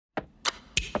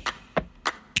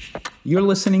You're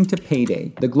listening to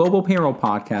Payday, the global payroll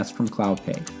podcast from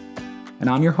CloudPay.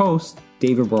 And I'm your host,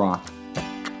 David Barak.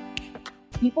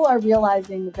 People are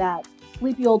realizing that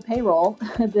sleepy old payroll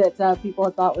that people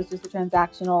had thought was just a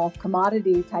transactional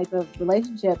commodity type of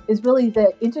relationship is really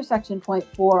the intersection point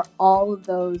for all of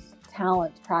those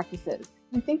talent practices.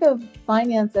 You think of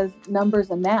finance as numbers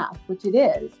and math, which it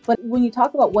is. But when you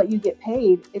talk about what you get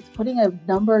paid, it's putting a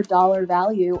number dollar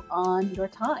value on your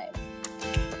time.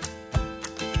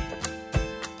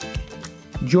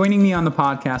 Joining me on the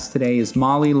podcast today is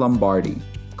Molly Lombardi,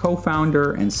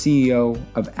 co-founder and CEO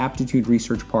of Aptitude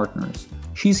Research Partners.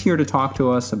 She's here to talk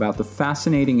to us about the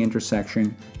fascinating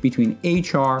intersection between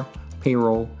HR,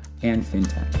 payroll, and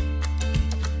fintech.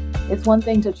 It's one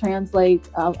thing to translate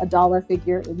a dollar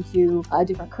figure into a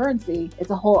different currency. It's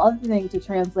a whole other thing to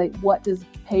translate what does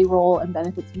payroll and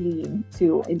benefits mean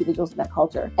to individuals in that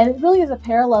culture. And it really is a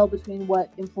parallel between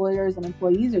what employers and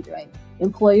employees are doing.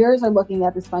 Employers are looking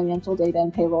at this financial data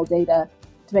and payroll data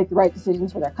to make the right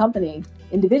decisions for their company.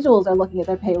 Individuals are looking at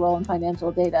their payroll and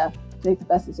financial data to make the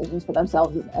best decisions for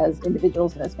themselves as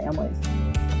individuals and as families.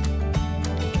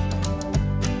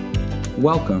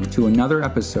 Welcome to another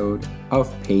episode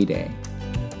of Payday.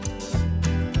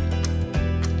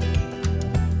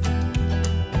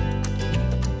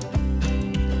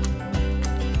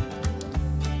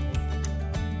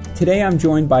 Today I'm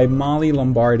joined by Molly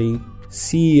Lombardi,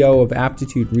 CEO of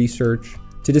Aptitude Research,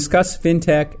 to discuss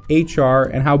fintech, HR,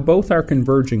 and how both are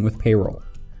converging with payroll.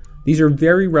 These are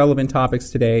very relevant topics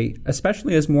today,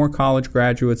 especially as more college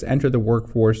graduates enter the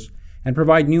workforce and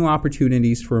provide new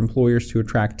opportunities for employers to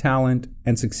attract talent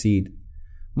and succeed.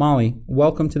 Molly,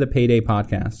 welcome to the Payday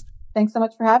podcast. Thanks so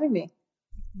much for having me.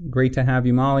 Great to have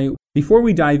you, Molly. Before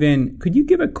we dive in, could you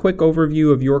give a quick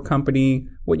overview of your company,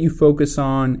 what you focus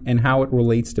on, and how it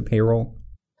relates to payroll?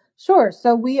 Sure.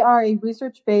 So we are a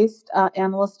research-based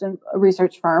analyst and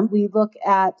research firm. We look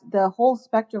at the whole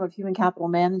spectrum of human capital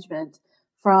management,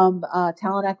 from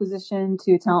talent acquisition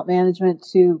to talent management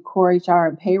to core HR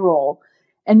and payroll,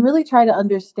 and really try to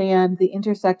understand the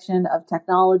intersection of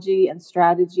technology and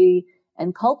strategy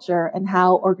and culture and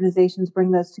how organizations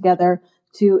bring those together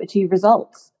to achieve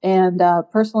results. And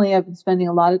personally, I've been spending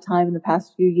a lot of time in the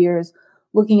past few years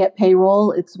looking at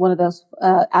payroll. It's one of those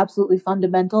absolutely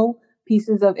fundamental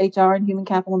pieces of HR and human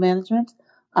capital management.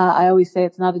 I always say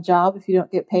it's not a job if you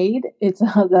don't get paid. It's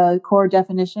the core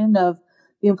definition of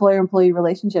the employer-employee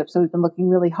relationship. So we've been looking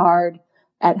really hard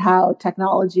at how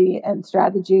technology and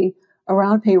strategy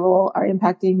around payroll are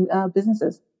impacting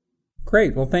businesses.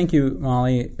 Great. Well, thank you,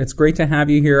 Molly. It's great to have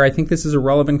you here. I think this is a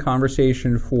relevant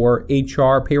conversation for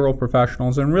HR, payroll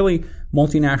professionals, and really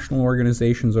multinational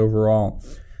organizations overall.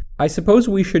 I suppose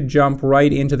we should jump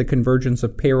right into the convergence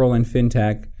of payroll and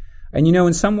fintech. And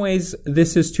in some ways,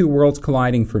 this is two worlds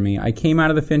colliding for me. I came out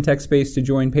of the fintech space to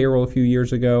join payroll a few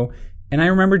years ago, and I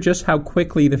remember just how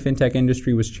quickly the fintech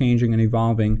industry was changing and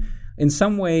evolving. In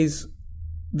some ways,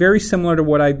 very similar to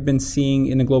what I've been seeing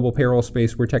in the global payroll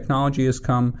space, where technology has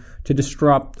come to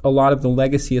disrupt a lot of the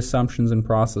legacy assumptions and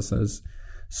processes.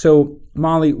 So,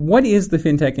 Molly, what is the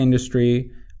fintech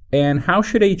industry, and how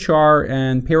should HR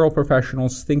and payroll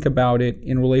professionals think about it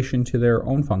in relation to their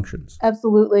own functions?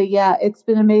 Absolutely. Yeah. It's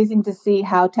been amazing to see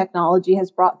how technology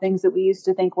has brought things that we used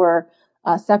to think were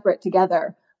separate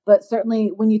together. But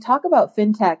certainly when you talk about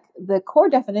fintech, the core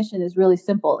definition is really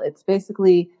simple. It's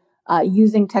basically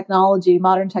using technology,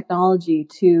 modern technology,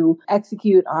 to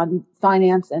execute on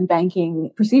finance and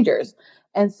banking procedures.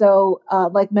 And so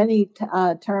like many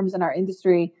terms in our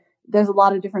industry, there's a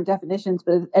lot of different definitions,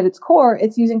 but at its core,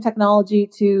 it's using technology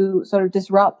to sort of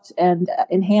disrupt and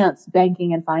enhance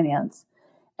banking and finance.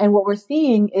 And what we're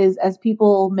seeing is as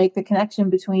people make the connection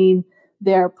between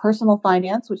their personal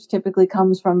finance, which typically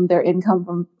comes from their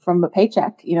income from a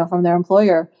paycheck, from their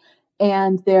employer,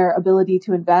 and their ability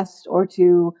to invest or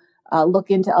to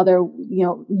look into other,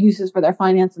 uses for their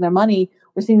finance and their money,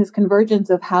 we're seeing this convergence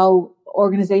of how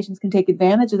organizations can take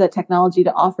advantage of that technology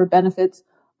to offer benefits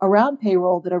around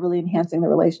payroll that are really enhancing the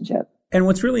relationship. And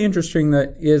what's really interesting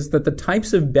is that the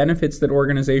types of benefits that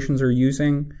organizations are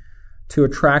using to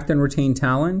attract and retain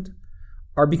talent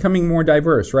are becoming more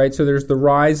diverse, right? So there's the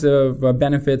rise of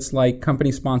benefits like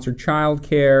company-sponsored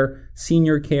childcare,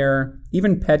 senior care,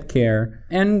 even pet care,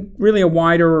 and really a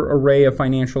wider array of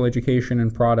financial education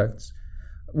and products.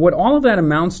 What all of that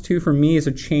amounts to for me is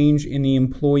a change in the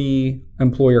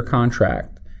employee-employer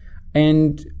contract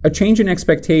and a change in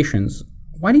expectations.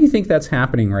 Why do you think that's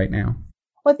happening right now?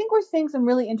 Well, I think we're seeing some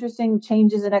really interesting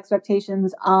changes in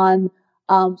expectations on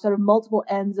sort of multiple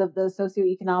ends of the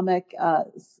socioeconomic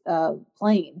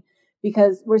plane.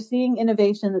 because we're seeing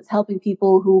innovation that's helping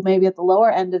people who may be at the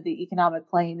lower end of the economic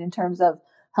plane in terms of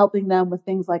helping them with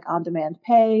things like on-demand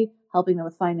pay, helping them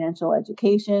with financial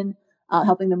education,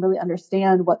 helping them really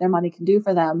understand what their money can do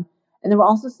for them. And then we're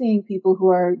also seeing people who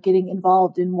are getting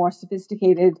involved in more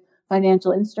sophisticated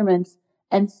financial instruments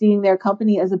and seeing their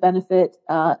company as a benefit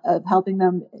of helping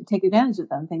them take advantage of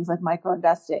them, things like micro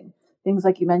investing, things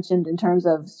like you mentioned in terms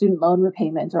of student loan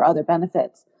repayment or other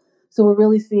benefits. So we're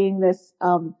really seeing this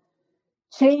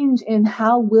change in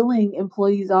how willing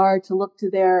employees are to look to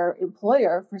their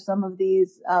employer for some of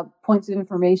these points of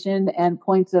information and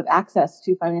points of access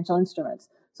to financial instruments.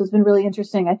 So it's been really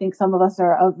interesting. I think some of us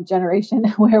are of a generation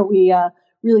where we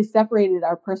really separated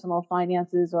our personal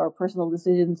finances or personal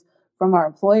decisions from our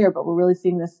employer, but we're really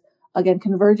seeing this, again,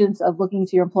 convergence of looking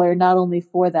to your employer not only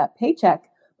for that paycheck,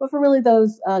 but for really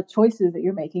those choices that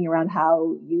you're making around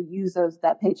how you use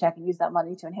that paycheck and use that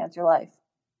money to enhance your life.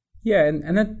 Yeah,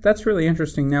 and that's really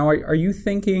interesting. Now, are you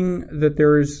thinking that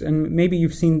there's, and maybe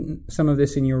you've seen some of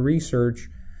this in your research,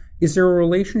 is there a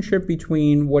relationship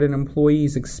between what an employee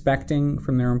is expecting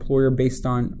from their employer based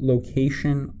on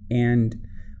location and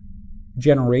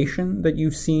generation that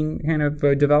you've seen kind of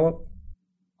develop?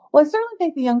 Well, I certainly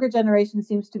think the younger generation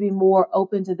seems to be more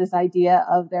open to this idea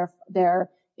of their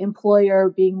employer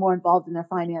being more involved in their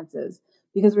finances,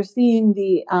 because we're seeing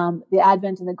the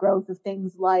advent and the growth of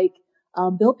things like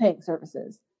bill paying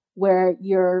services, where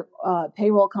your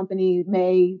payroll company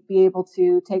may be able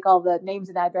to take all the names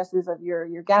and addresses of your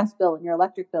gas bill and your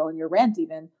electric bill and your rent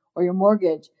even, or your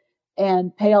mortgage,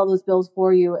 and pay all those bills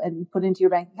for you and put into your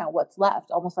bank account what's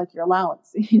left, almost like your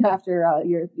allowance, after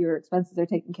your expenses are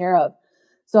taken care of.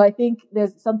 So I think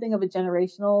there's something of a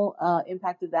generational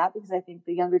impact of that, because I think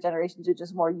the younger generations are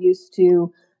just more used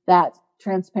to that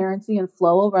transparency and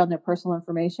flow around their personal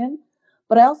information.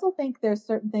 But I also think there's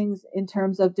certain things in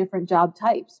terms of different job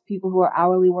types. People who are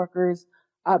hourly workers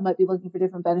might be looking for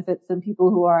different benefits than people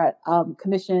who are at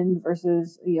commission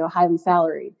versus highly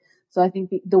salaried. So I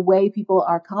think the way people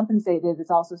are compensated is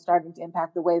also starting to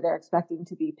impact the way they're expecting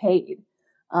to be paid.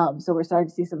 So we're starting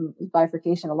to see some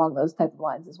bifurcation along those type of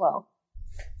lines as well.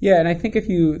 Yeah, and I think if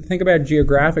you think about it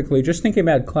geographically, just thinking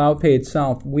about CloudPay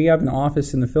itself, we have an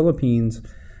office in the Philippines.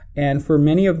 And for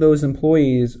many of those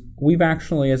employees, we've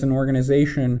actually, as an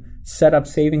organization, set up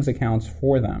savings accounts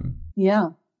for them.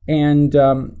 Yeah. And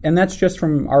that's just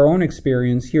from our own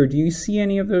experience here. Do you see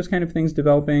any of those kind of things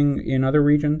developing in other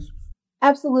regions?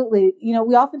 Absolutely.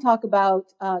 We often talk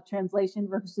about translation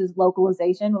versus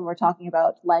localization when we're talking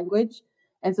about language.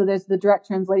 And so there's the direct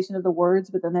translation of the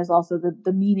words, but then there's also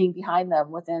the meaning behind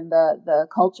them within the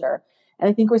culture. And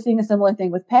I think we're seeing a similar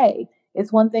thing with pay.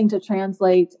 It's one thing to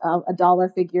translate a dollar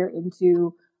figure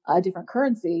into a different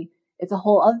currency. It's a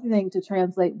whole other thing to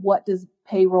translate what does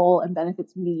payroll and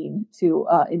benefits mean to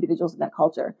individuals in that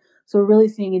culture. So we're really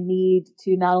seeing a need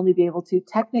to not only be able to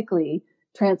technically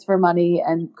transfer money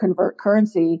and convert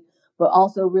currency, but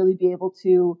also really be able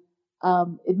to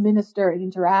administer and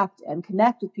interact and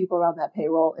connect with people around that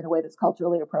payroll in a way that's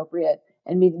culturally appropriate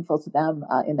and meaningful to them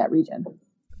in that region.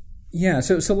 Yeah,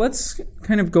 so let's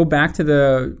kind of go back to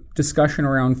the discussion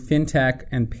around fintech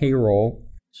and payroll.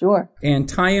 Sure. And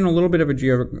tie in a little bit of a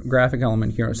geographic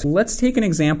element here. So let's take an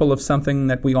example of something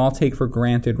that we all take for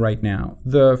granted right now,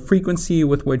 the frequency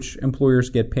with which employers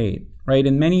get paid, right?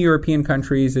 In many European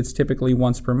countries, it's typically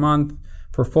once per month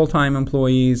for full-time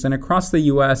employees, and across the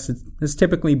U.S., it's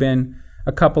typically been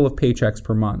a couple of paychecks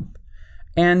per month.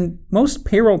 And most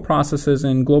payroll processes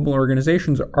in global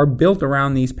organizations are built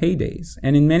around these paydays.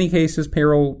 And in many cases,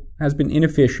 payroll has been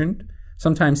inefficient,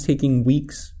 sometimes taking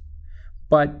weeks.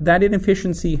 But that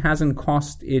inefficiency hasn't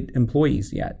cost it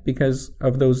employees yet because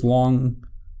of those long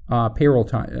payroll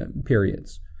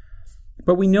periods.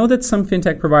 But we know that some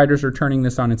fintech providers are turning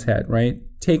this on its head, right?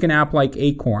 Take an app like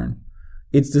Acorn.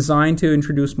 It's designed to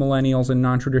introduce millennials and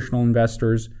non-traditional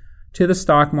investors to the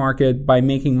stock market by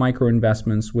making micro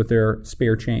investments with their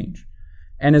spare change.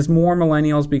 And as more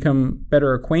millennials become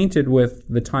better acquainted with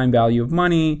the time value of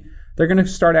money, they're going to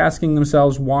start asking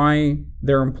themselves why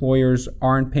their employers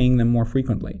aren't paying them more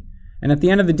frequently. And at the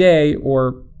end of the day,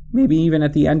 or maybe even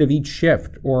at the end of each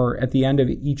shift or at the end of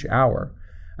each hour,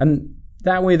 and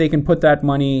that way they can put that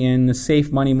money in the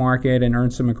safe money market and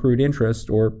earn some accrued interest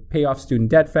or pay off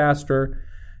student debt faster.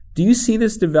 Do you see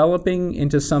this developing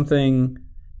into something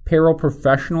payroll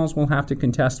professionals will have to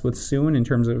contest with soon in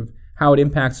terms of how it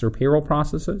impacts their payroll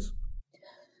processes?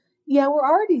 Yeah, we're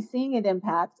already seeing it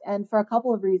impact, and for a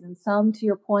couple of reasons. Some, to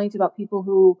your point about people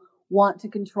who want to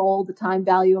control the time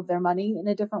value of their money in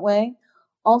a different way.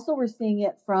 Also, we're seeing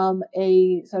it from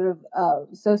a sort of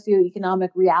socioeconomic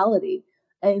reality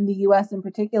in the US in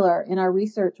particular. In our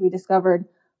research, we discovered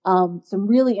some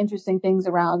really interesting things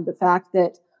around the fact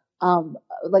that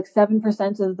like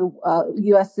 7% of the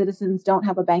US citizens don't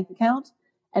have a bank account,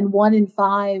 and 1 in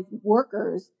 5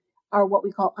 workers are what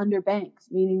we call underbanked,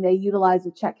 meaning they utilize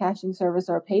a check cashing service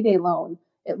or a payday loan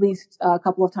at least a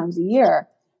couple of times a year.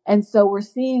 And so we're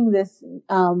seeing this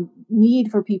need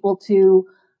for people to,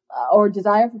 or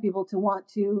desire for people to want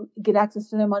to get access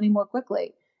to their money more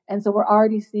quickly. And so we're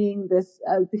already seeing this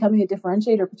becoming a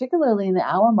differentiator, particularly in the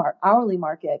hourly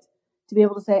market, to be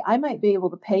able to say, I might be able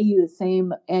to pay you the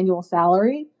same annual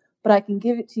salary, but I can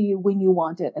give it to you when you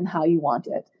want it and how you want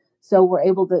it. So we're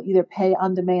able to either pay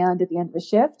on demand at the end of a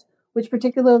shift, which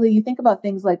particularly you think about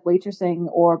things like waitressing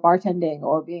or bartending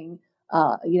or being,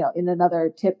 in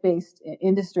another tip-based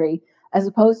industry, as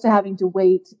opposed to having to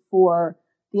wait for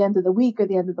the end of the week or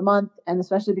the end of the month. And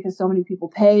especially because so many people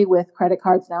pay with credit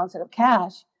cards now instead of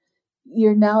cash,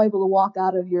 you're now able to walk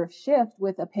out of your shift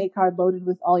with a pay card loaded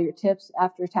with all your tips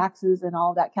after taxes and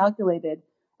all of that calculated,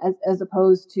 as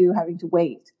opposed to having to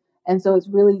wait. And so it's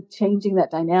really changing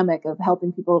that dynamic of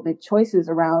helping people make choices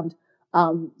around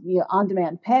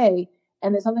on-demand pay.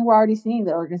 And it's something we're already seeing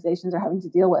that organizations are having to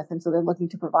deal with. And so they're looking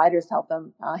to providers to help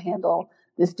them handle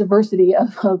this diversity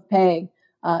of pay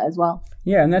as well.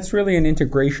 Yeah, and that's really an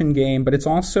integration game, but it's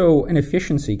also an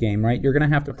efficiency game, right? You're going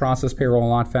to have to process payroll a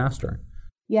lot faster.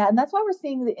 Yeah, and that's why we're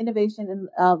seeing the innovation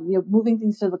in moving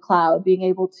things to the cloud, being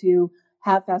able to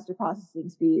have faster processing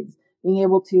speeds, being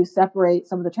able to separate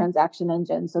some of the transaction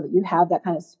engines so that you have that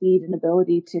kind of speed and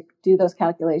ability to do those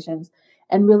calculations,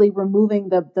 and really removing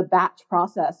the batch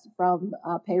process from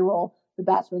payroll, the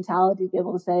batch mentality, to be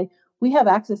able to say, we have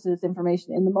access to this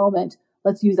information in the moment.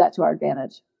 Let's use that to our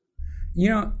advantage. You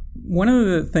know, one of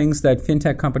the things that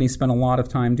fintech companies spend a lot of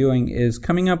time doing is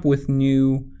coming up with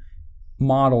new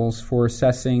models for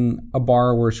assessing a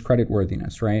borrower's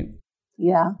creditworthiness, right?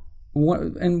 Yeah.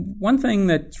 And one thing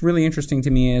that's really interesting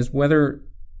to me is whether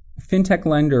fintech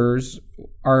lenders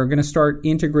are going to start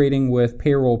integrating with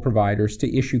payroll providers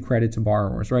to issue credit to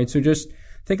borrowers, right? So just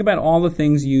think about all the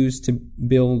things used to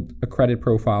build a credit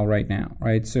profile right now,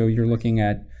 right? So you're looking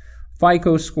at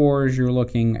FICO scores, you're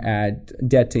looking at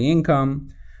debt to income,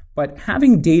 but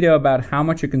having data about how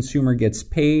much a consumer gets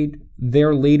paid,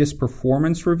 their latest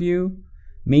performance review,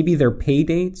 maybe their pay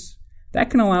dates, that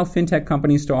can allow fintech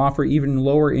companies to offer even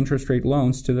lower interest rate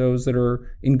loans to those that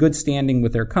are in good standing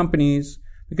with their companies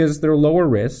because they're lower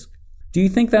risk. Do you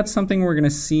think that's something we're going to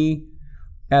see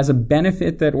as a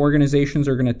benefit that organizations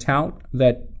are going to tout,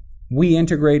 that we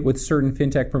integrate with certain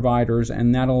fintech providers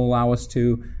and that'll allow us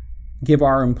to give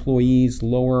our employees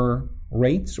lower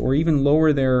rates or even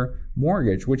lower their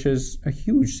mortgage, which is a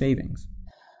huge savings?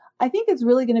 I think it's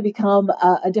really going to become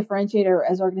a differentiator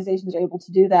as organizations are able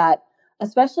to do that,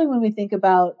 especially when we think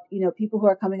about, people who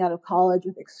are coming out of college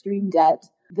with extreme debt.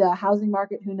 The housing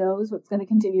market, who knows what's going to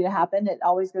continue to happen? It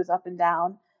always goes up and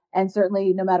down. And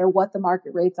certainly no matter what the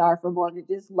market rates are for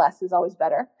mortgages, less is always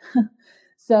better.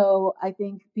 So I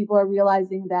think people are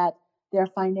realizing that their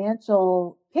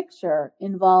financial picture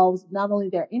involves not only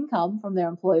their income from their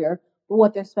employer, but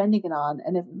what they're spending it on.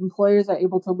 And if employers are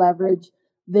able to leverage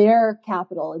their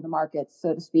capital in the markets,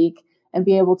 so to speak, and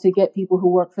be able to get people who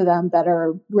work for them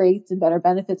better rates and better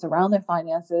benefits around their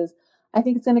finances, I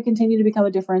think it's going to continue to become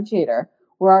a differentiator.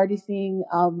 We're already seeing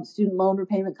student loan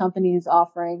repayment companies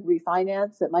offering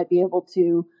refinance that might be able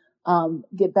to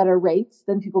get better rates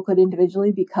than people could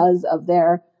individually because of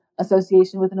their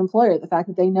association with an employer. The fact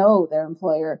that they know their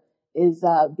employer is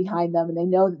behind them and they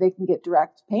know that they can get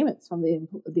direct payments from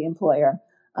the employer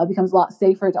becomes a lot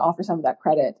safer to offer some of that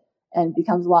credit, and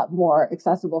becomes a lot more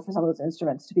accessible for some of those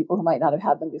instruments to people who might not have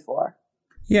had them before.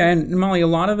 Yeah, and Molly, a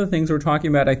lot of the things we're talking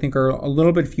about, I think, are a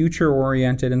little bit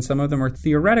future-oriented, and some of them are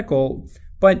theoretical.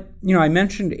 But, I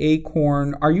mentioned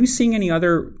Acorn. Are you seeing any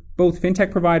other, both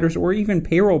fintech providers or even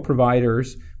payroll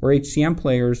providers or HCM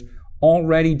players,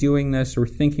 already doing this or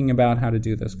thinking about how to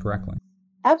do this correctly?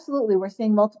 Absolutely. We're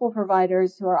seeing multiple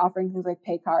providers who are offering things like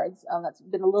pay cards. That's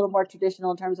been a little more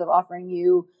traditional in terms of offering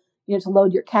you to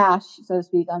load your cash, so to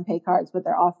speak, on pay cards, but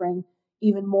they're offering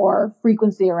even more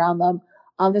frequency around them.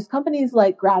 There's companies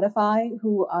like Gratify,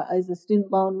 who is a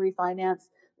student loan refinance.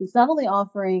 It's not only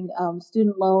offering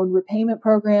student loan repayment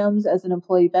programs as an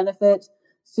employee benefit,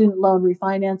 student loan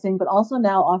refinancing, but also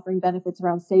now offering benefits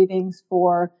around savings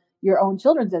for your own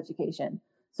children's education.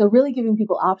 So really giving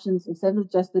people options instead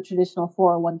of just the traditional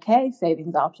 401k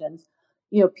savings options.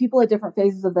 People at different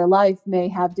phases of their life may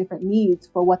have different needs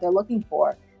for what they're looking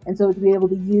for. And so to be able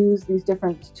to use these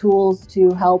different tools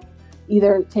to help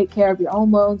either take care of your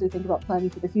own loans or think about planning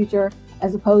for the future,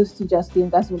 as opposed to just the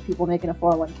investment people make in a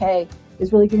 401k,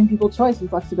 is really giving people choice and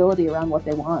flexibility around what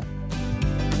they want.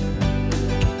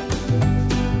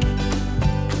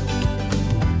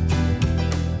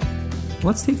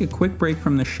 Let's take a quick break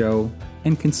from the show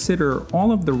and consider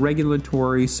all of the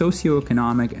regulatory,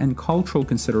 socioeconomic, and cultural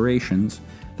considerations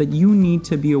that you need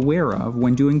to be aware of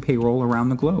when doing payroll around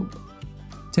the globe.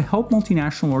 To help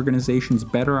multinational organizations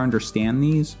better understand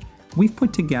these, we've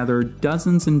put together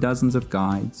dozens and dozens of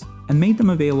guides and made them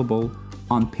available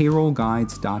on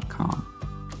payrollguides.com.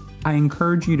 I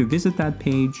encourage you to visit that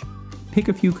page, pick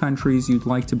a few countries you'd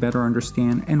like to better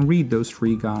understand, and read those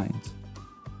free guides.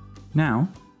 Now,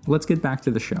 let's get back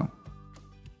to the show.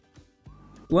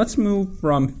 Let's move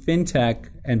from fintech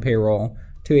and payroll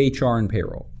to HR and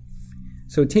payroll.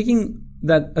 So taking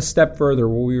that a step further,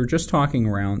 what we were just talking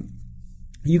around,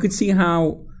 you could see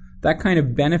how that kind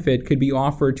of benefit could be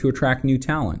offered to attract new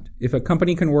talent. If a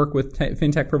company can work with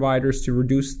fintech providers to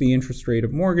reduce the interest rate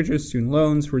of mortgages, student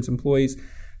loans for its employees,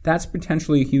 that's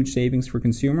potentially a huge savings for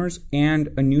consumers and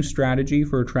a new strategy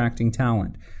for attracting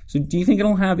talent. So do you think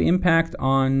it'll have impact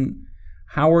on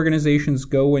how organizations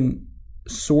go and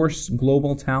source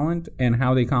global talent and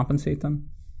how they compensate them?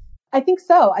 I think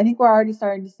so. I think we're already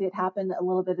starting to see it happen a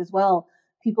little bit as well.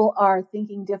 People are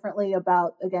thinking differently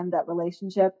about, again, that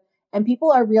relationship. And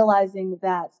people are realizing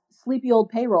that sleepy old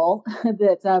payroll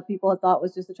that people had thought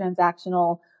was just a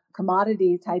transactional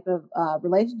commodity type of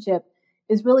relationship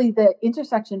is really the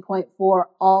intersection point for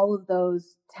all of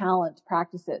those talent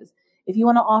practices. If you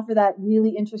want to offer that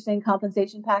really interesting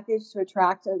compensation package to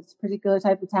attract a particular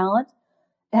type of talent,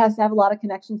 it has to have a lot of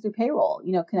connections through payroll,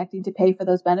 connecting to pay for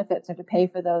those benefits or to pay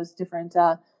for those different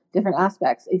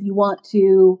aspects. If you want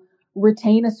to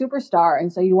retain a superstar,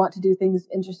 and so you want to do things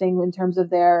interesting in terms of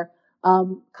their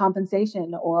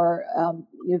compensation or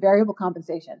variable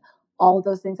compensation, all of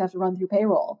those things have to run through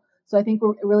payroll. So I think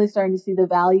we're really starting to see the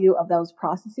value of those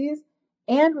processes,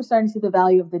 and we're starting to see the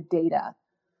value of the data.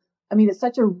 I mean, it's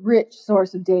such a rich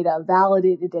source of data,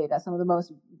 validated data, some of the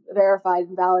most verified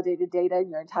and validated data in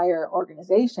your entire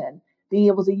organization. Being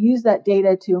able to use that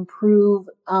data to improve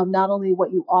not only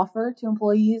what you offer to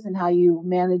employees and how you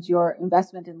manage your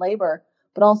investment in labor,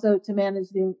 but also to manage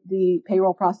the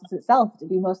payroll process itself to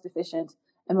be most efficient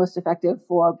and most effective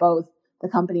for both the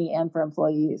company and for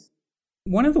employees.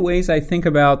 One of the ways I think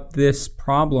about this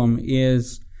problem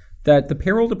is that the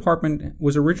payroll department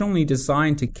was originally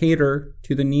designed to cater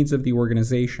to the needs of the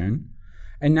organization.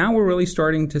 And now we're really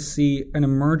starting to see an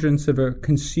emergence of a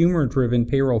consumer-driven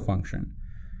payroll function.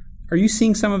 Are you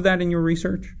seeing some of that in your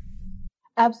research?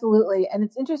 Absolutely. And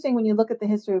it's interesting when you look at the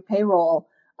history of payroll,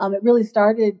 it really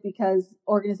started because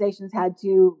organizations had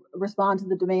to respond to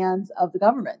the demands of the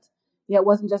government. It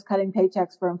wasn't just cutting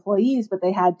paychecks for employees, but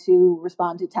they had to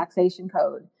respond to taxation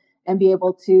code and be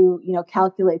able to,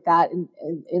 calculate that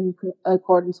in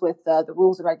accordance with the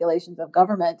rules and regulations of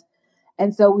government.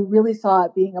 And so we really saw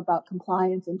it being about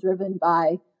compliance and driven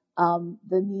by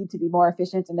the need to be more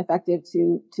efficient and effective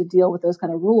to deal with those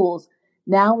kind of rules.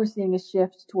 Now we're seeing a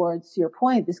shift towards, to your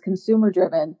point, this consumer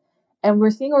driven. And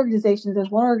we're seeing organizations, there's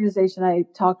one organization I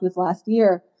talked with last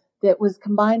year that was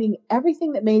combining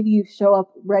everything that made you show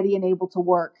up ready and able to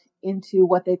work into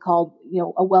what they called,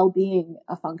 a well-being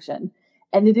function.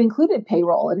 And it included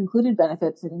payroll, it included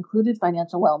benefits, it included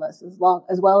financial wellness, as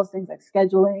well as things like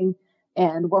scheduling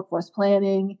and workforce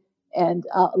planning and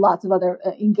lots of other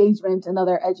engagement and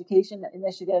other education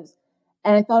initiatives.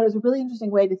 And I thought it was a really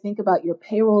interesting way to think about your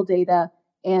payroll data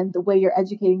and the way you're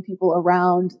educating people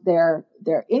around their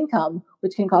income,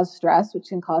 which can cause stress, which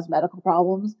can cause medical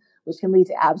problems, which can lead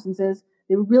to absences.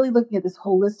 They were really looking at this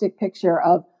holistic picture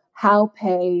of how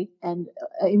pay and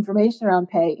information around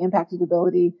pay impacted the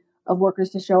ability of workers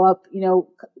to show up,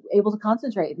 able to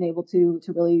concentrate and able to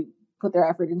really put their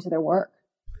effort into their work.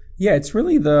 Yeah, it's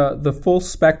really the full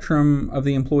spectrum of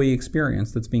the employee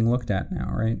experience that's being looked at now,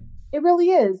 right? It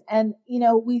really is. And,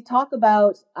 we talk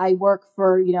about, I work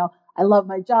for, I love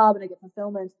my job and I get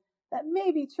fulfillment. That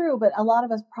may be true, but a lot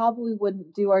of us probably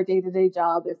wouldn't do our day-to-day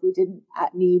job if we didn't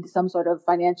need some sort of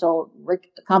financial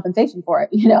compensation for it.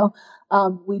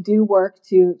 We do work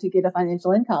to get a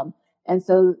financial income. And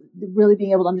so really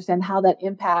being able to understand how that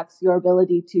impacts your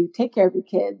ability to take care of your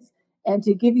kids and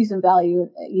to give you some value,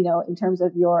 in terms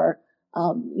of your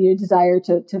desire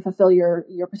to fulfill your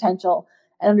potential,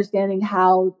 and understanding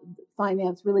how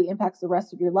finance really impacts the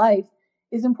rest of your life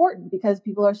is important, because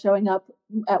people are showing up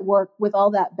at work with all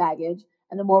that baggage.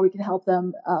 And the more we can help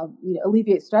them,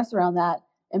 alleviate stress around that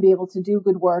and be able to do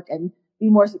good work and be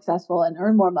more successful and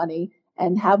earn more money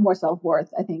and have more self-worth,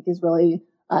 I think is really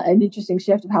an interesting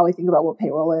shift of how we think about what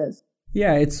payroll is.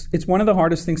 Yeah, it's one of the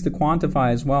hardest things to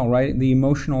quantify as well, right? The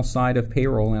emotional side of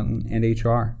payroll and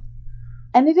HR.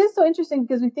 And it is so interesting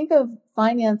because we think of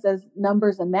finance as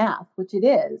numbers and math, which it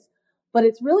is, but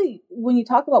it's really, when you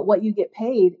talk about what you get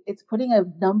paid, it's putting a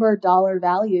number dollar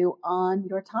value on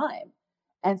your time.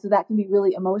 And so that can be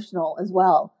really emotional as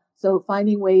well. So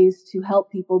finding ways to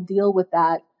help people deal with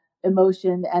that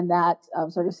emotion and that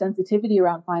sort of sensitivity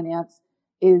around finance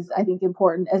is, I think,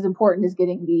 important as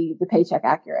getting the paycheck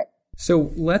accurate.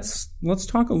 So let's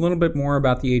talk a little bit more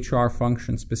about the HR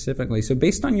function specifically. So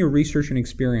based on your research and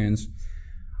experience,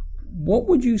 what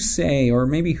would you say, or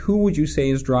maybe who would you say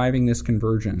is driving this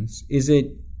convergence? Is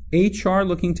it HR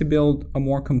looking to build a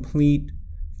more complete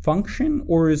function,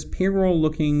 or is payroll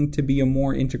looking to be a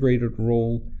more integrated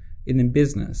role in the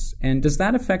business? And does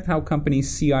that affect how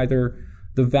companies see either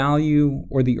the value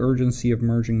or the urgency of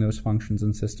merging those functions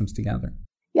and systems together?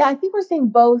 Yeah, I think we're seeing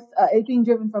both, it being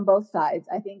driven from both sides.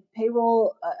 I think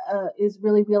payroll is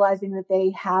really realizing that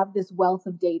they have this wealth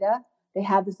of data. They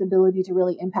have this ability to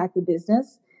really impact the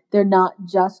business. They're not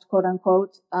just, quote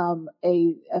unquote,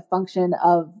 a function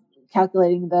of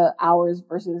calculating the hours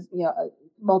versus,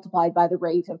 multiplied by the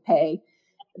rate of pay.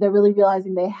 They're really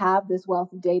realizing they have this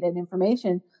wealth of data and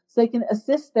information so they can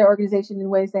assist their organization in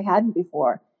ways they hadn't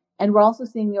before. And we're also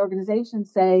seeing the organization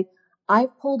say,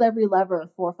 I've pulled every lever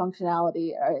for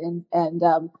functionality and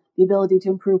the ability to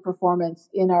improve performance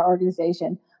in our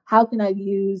organization. How can I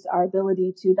use our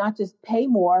ability to not just pay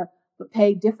more, but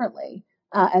pay differently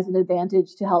as an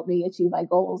advantage to help me achieve my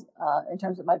goals in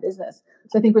terms of my business?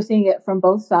 So I think we're seeing it from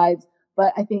both sides.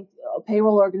 But I think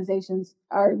payroll organizations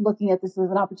are looking at this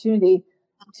as an opportunity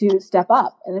to step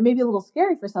up. And it may be a little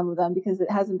scary for some of them because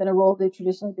it hasn't been a role they've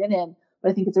traditionally been in.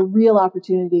 But I think it's a real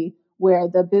opportunity where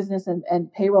the business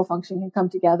and payroll function can come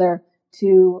together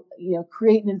to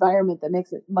create an environment that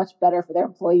makes it much better for their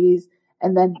employees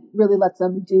and then really lets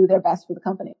them do their best for the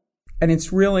company. And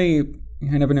it's really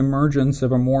kind of an emergence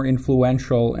of a more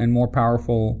influential and more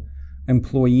powerful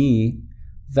employee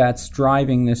that's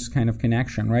driving this kind of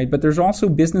connection, right? But there's also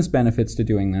business benefits to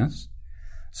doing this.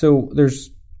 So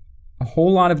there's a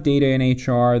whole lot of data in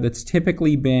HR that's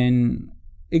typically been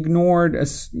ignored,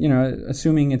 as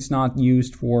assuming it's not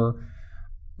used for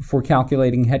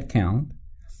calculating headcount.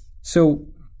 So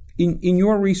in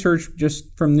your research,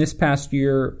 just from this past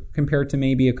year compared to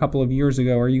maybe a couple of years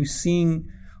ago, are you seeing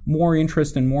more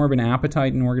interest and more of an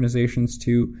appetite in organizations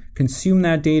to consume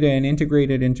that data and integrate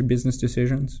it into business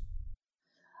decisions?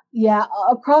 Yeah,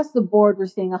 across the board, we're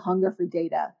seeing a hunger for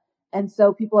data. And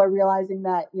so people are realizing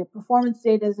that performance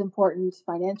data is important,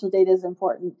 financial data is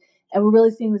important, and we're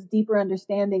really seeing this deeper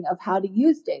understanding of how to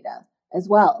use data as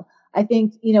well. I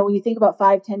think, when you think about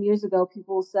 5-10 years ago,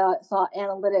 people saw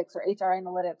analytics or HR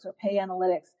analytics or pay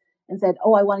analytics and said,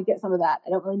 oh, I want to get some of that. I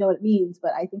don't really know what it means,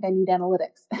 but I think I need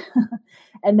analytics.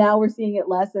 And now we're seeing it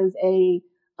less as a,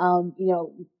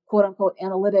 quote unquote,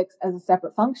 analytics as a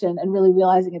separate function and really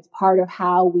realizing it's part of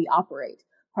how we operate,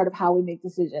 part of how we make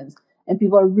decisions. And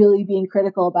people are really being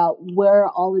critical about where are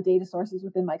all the data sources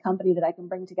within my company that I can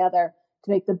bring together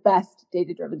to make the best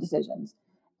data-driven decisions.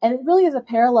 And it really is a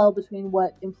parallel between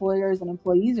what employers and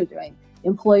employees are doing.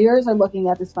 Employers are looking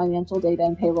at this financial data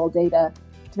and payroll data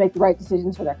to make the right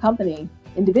decisions for their company.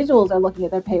 Individuals are looking at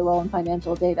their payroll and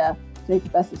financial data to make the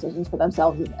best decisions for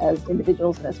themselves as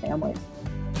individuals and as families.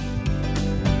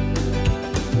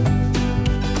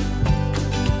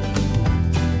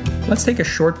 Let's take a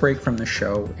short break from the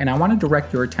show, and I want to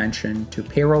direct your attention to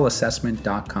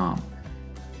payrollassessment.com.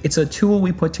 It's a tool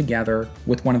we put together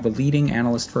with one of the leading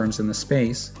analyst firms in the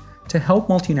space to help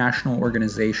multinational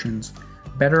organizations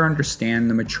better understand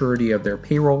the maturity of their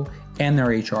payroll and their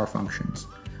HR functions.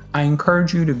 I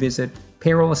encourage you to visit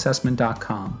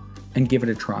payrollassessment.com and give it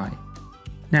a try.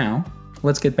 Now,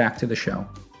 let's get back to the show.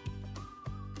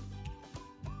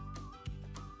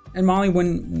 And Molly,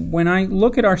 when I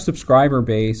look at our subscriber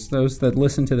base, those that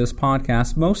listen to this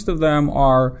podcast, most of them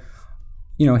are,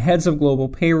 heads of global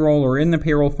payroll or in the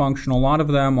payroll function. A lot of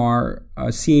them are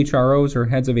CHROs or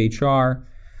heads of HR.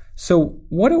 So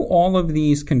what do all of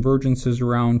these convergences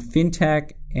around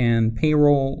fintech and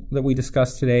payroll that we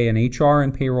discussed today, and HR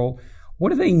and payroll, what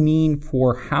do they mean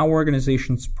for how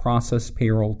organizations process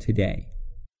payroll today?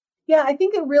 Yeah, I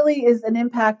think it really is an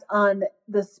impact on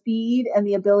the speed and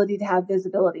the ability to have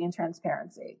visibility and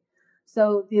transparency.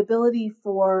 So the ability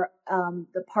for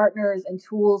the partners and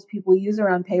tools people use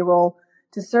around payroll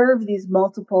to serve these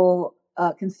multiple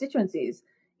constituencies.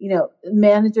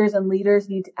 Managers and leaders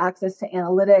need access to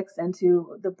analytics and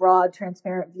to the broad,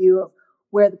 transparent view of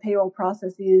where the payroll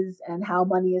process is and how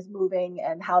money is moving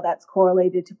and how that's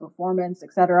correlated to performance,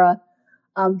 et cetera.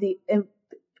 The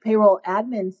payroll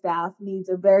admin staff needs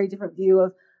a very different view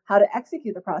of how to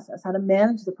execute the process, how to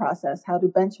manage the process, how to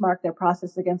benchmark their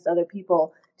process against other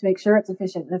people to make sure it's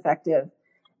efficient and effective.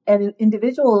 And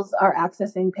individuals are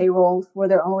accessing payroll for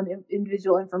their own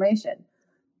individual information.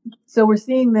 So we're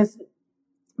seeing this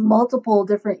multiple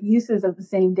different uses of the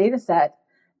same data set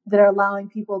that are allowing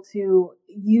people to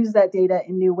use that data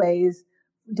in new ways,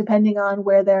 depending on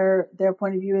where their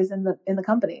point of view is in the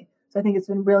company. So I think it's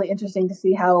been really interesting to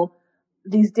see how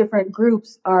these different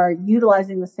groups are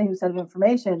utilizing the same set of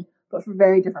information, but for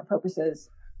very different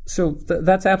purposes. So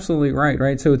that's absolutely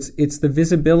right? So it's the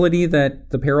visibility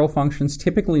that the payroll functions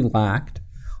typically lacked.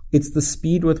 It's the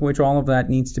speed with which all of that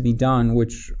needs to be done,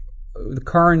 which the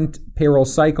current payroll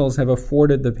cycles have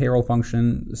afforded the payroll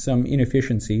function some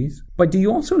inefficiencies. But do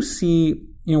you also see,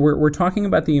 we're talking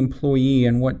about the employee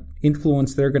and what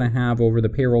influence they're going to have over the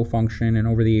payroll function and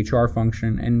over the HR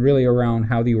function, and really around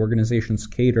how the organizations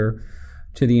cater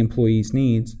to the employee's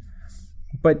needs.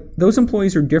 But those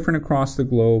employees are different across the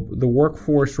globe. The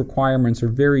workforce requirements are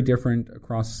very different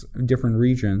across different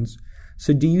regions.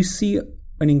 So do you see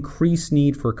an increased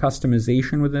need for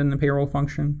customization within the payroll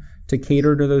function to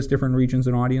cater to those different regions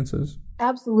and audiences?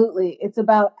 Absolutely. It's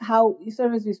about how, sort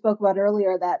of as we spoke about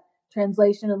earlier, that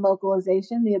translation and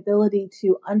localization, the ability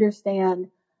to understand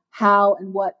how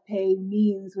and what pay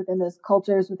means within those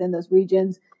cultures, within those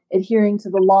regions, adhering to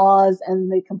the laws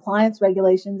and the compliance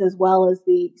regulations, as well as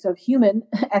the sort of human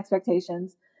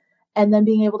expectations, and then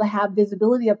being able to have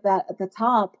visibility of that at the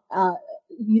top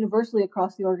universally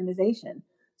across the organization.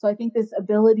 So I think this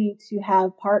ability to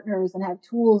have partners and have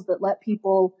tools that let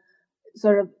people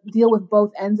sort of deal with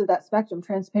both ends of that spectrum,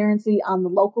 transparency on the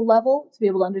local level to be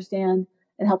able to understand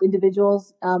and help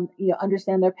individuals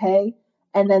understand their pay,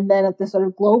 and then at the sort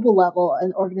of global level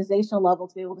and organizational level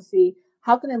to be able to see,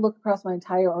 how can I look across my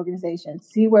entire organization,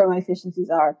 see where my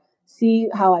efficiencies are, see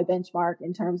how I benchmark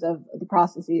in terms of the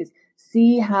processes,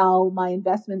 see how my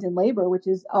investment in labor, which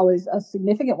is always a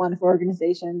significant one for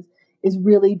organizations, is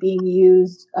really being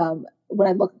used when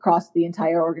I look across the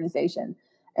entire organization.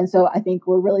 And so I think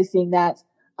we're really seeing that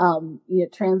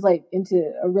translate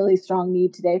into a really strong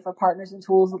need today for partners and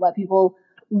tools that let people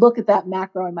look at that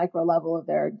macro and micro level of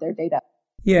their data.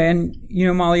 Yeah, and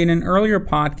Molly, in an earlier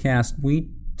podcast,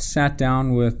 we sat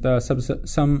down with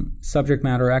some subject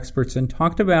matter experts and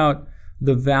talked about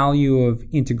the value of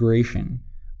integration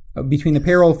between the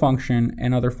payroll function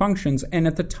and other functions. And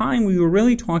at the time, we were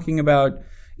really talking about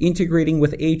integrating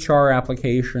with HR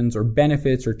applications or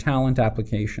benefits or talent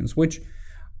applications, which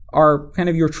are kind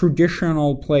of your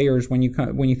traditional players when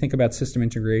you think about system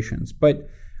integrations. But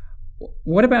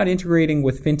what about integrating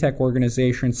with fintech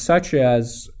organizations such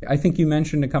as, I think you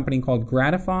mentioned a company called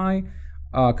Gratify,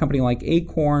 a company like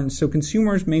Acorn. So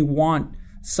consumers may want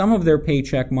some of their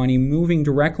paycheck money moving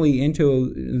directly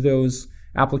into those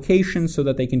applications so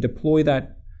that they can deploy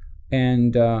that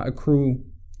and accrue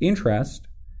interest.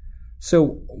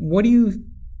 So what do you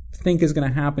think is going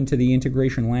to happen to the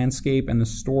integration landscape and the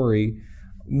story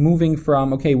moving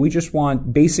from, okay, we just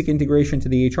want basic integration to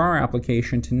the HR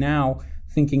application to now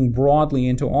thinking broadly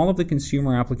into all of the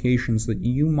consumer applications that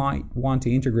you might want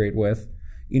to integrate with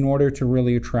in order to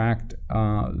really attract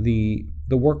the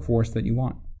workforce that you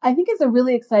want? I think it's a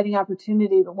really exciting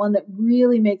opportunity, but one that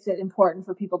really makes it important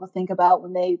for people to think about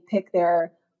when they pick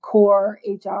their core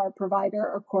HR provider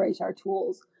or core HR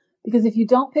tools. Because if you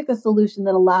don't pick a solution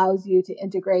that allows you to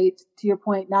integrate, to your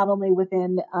point, not only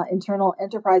within internal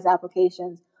enterprise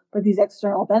applications, but these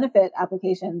external benefit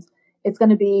applications, it's going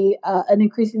to be an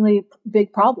increasingly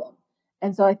big problem.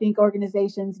 And so I think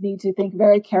organizations need to think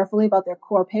very carefully about their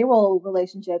core payroll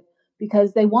relationship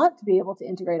because they want to be able to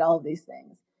integrate all of these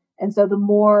things. And so the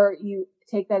more you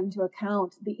take that into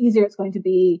account, the easier it's going to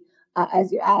be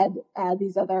as you add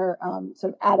these other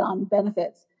sort of add-on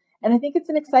benefits. And I think it's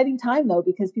an exciting time, though,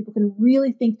 because people can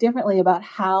really think differently about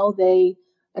how they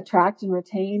attract and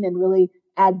retain and really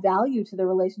add value to their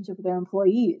relationship with their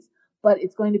employees. But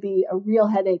it's going to be a real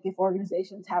headache if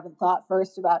organizations haven't thought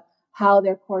first about how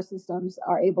their core systems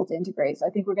are able to integrate. So I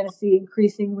think we're going to see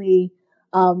increasingly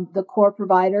the core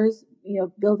providers,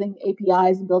 building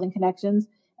APIs and building connections,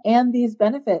 and these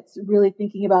benefits, really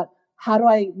thinking about how do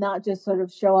I not just sort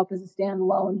of show up as a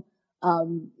standalone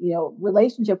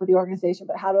relationship with the organization,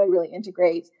 but how do I really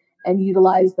integrate and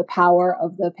utilize the power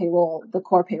of the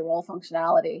core payroll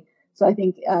functionality? So I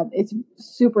think it's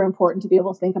super important to be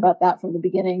able to think about that from the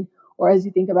beginning, or as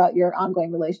you think about your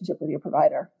ongoing relationship with your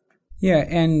provider. Yeah,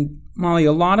 and Molly,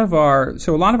 a lot of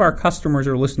our customers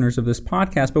are listeners of this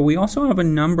podcast, but we also have a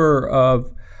number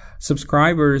of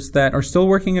subscribers that are still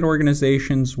working at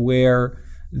organizations where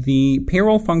the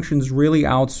payroll function's really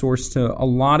outsourced to a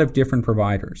lot of different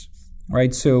providers,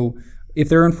 right? So If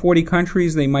they're in 40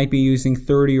 countries, they might be using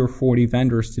 30 or 40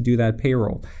 vendors to do that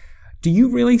payroll. Do you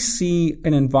really see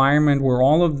an environment where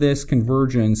all of this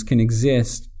convergence can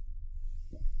exist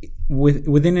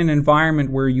within an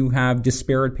environment where you have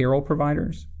disparate payroll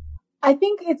providers? I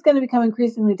think it's going to become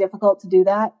increasingly difficult to do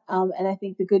that. And I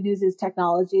think the good news is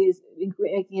technology is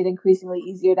making it increasingly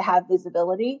easier to have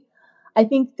visibility. I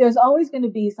think there's always going to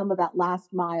be some of that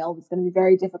last mile that's going to be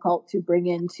very difficult to bring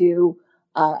into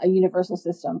a universal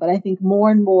system. But I think more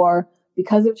and more,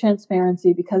 because of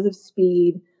transparency, because of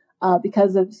speed,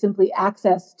 because of simply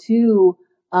access to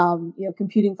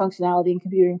computing functionality and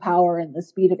computing power and the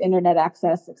speed of internet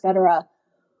access, et cetera,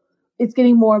 it's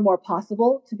getting more and more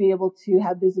possible to be able to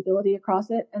have visibility across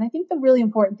it. And I think the really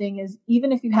important thing is,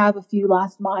 even if you have a few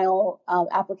last mile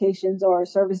applications or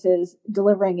services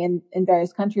delivering in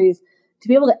various countries, to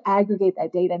be able to aggregate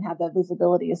that data and have that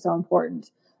visibility is so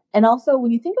important. And also, when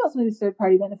you think about some of these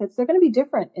third-party benefits, they're going to be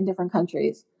different in different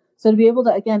countries. So to be able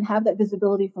to, again, have that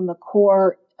visibility from the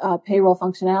core payroll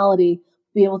functionality,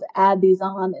 be able to add these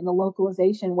on in a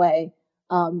localization way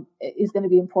is going to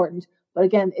be important. But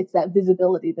again, it's that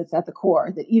visibility that's at the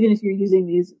core, that even if you're using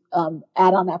these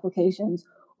add-on applications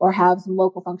or have some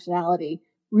local functionality,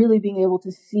 really being able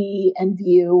to see and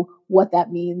view what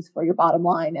that means for your bottom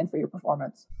line and for your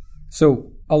performance.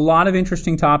 So a lot of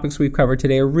interesting topics we've covered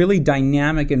today, a really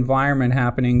dynamic environment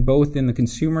happening both in the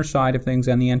consumer side of things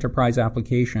and the enterprise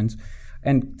applications.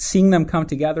 And seeing them come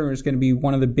together is going to be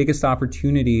one of the biggest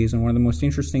opportunities and one of the most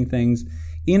interesting things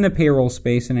in the payroll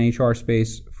space and HR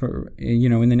space for,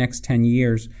 in the next 10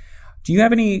 years. Do you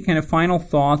have any kind of final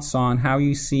thoughts on how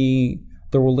you see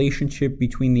the relationship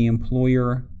between the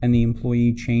employer and the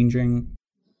employee changing?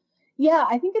 Yeah,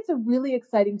 I think it's a really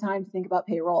exciting time to think about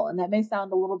payroll. And that may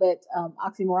sound a little bit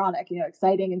oxymoronic,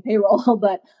 exciting and payroll,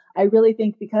 but I really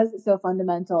think because it's so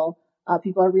fundamental,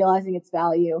 people are realizing its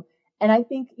value. And I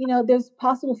think, there's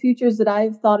possible futures that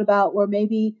I've thought about where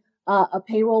maybe a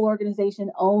payroll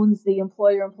organization owns the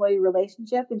employer-employee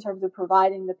relationship in terms of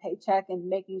providing the paycheck and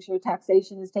making sure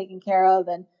taxation is taken care of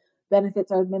and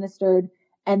benefits are administered.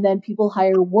 And then people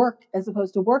hire work as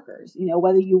opposed to workers,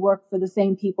 whether you work for the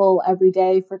same people every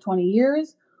day for 20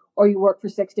 years or you work for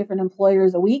 6 different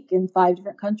employers a week in 5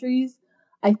 different countries.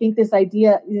 I think this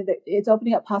idea, it's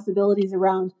opening up possibilities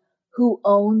around who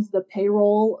owns the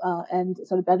payroll and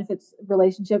sort of benefits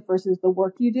relationship versus the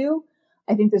work you do.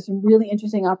 I think there's some really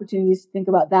interesting opportunities to think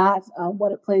about that,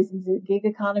 what it plays into the gig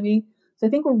economy. So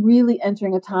I think we're really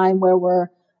entering a time where we're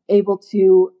able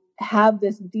to have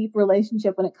this deep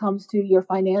relationship when it comes to your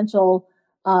financial,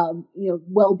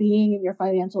 well-being and your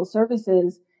financial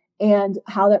services and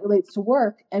how that relates to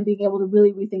work and being able to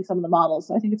really rethink some of the models.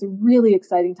 So I think it's a really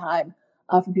exciting time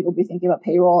for people to be thinking about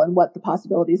payroll and what the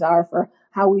possibilities are for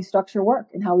how we structure work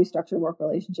and how we structure work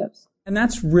relationships. And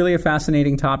that's really a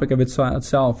fascinating topic of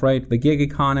itself, right? The gig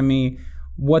economy,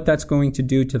 what that's going to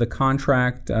do to the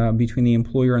contract between the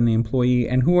employer and the employee,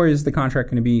 and who is the contract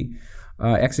going to be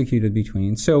executed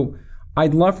between. So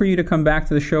I'd love for you to come back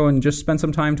to the show and just spend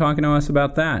some time talking to us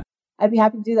about that. I'd be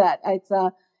happy to do that. It's,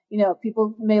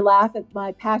 people may laugh at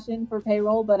my passion for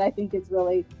payroll, but I think it's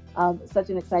really such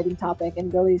an exciting topic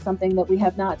and really something that we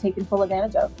have not taken full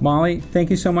advantage of. Molly, thank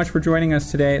you so much for joining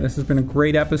us today. This has been a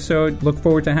great episode. Look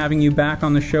forward to having you back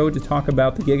on the show to talk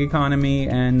about the gig economy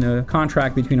and the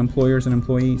contract between employers and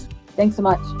employees. Thanks so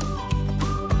much.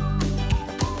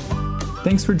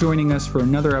 Thanks for joining us for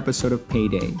another episode of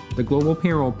Payday, the global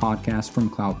payroll podcast from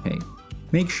CloudPay.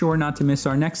 Make sure not to miss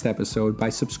our next episode by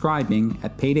subscribing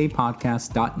at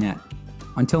paydaypodcast.net.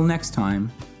 Until next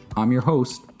time, I'm your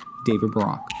host, David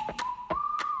Barak.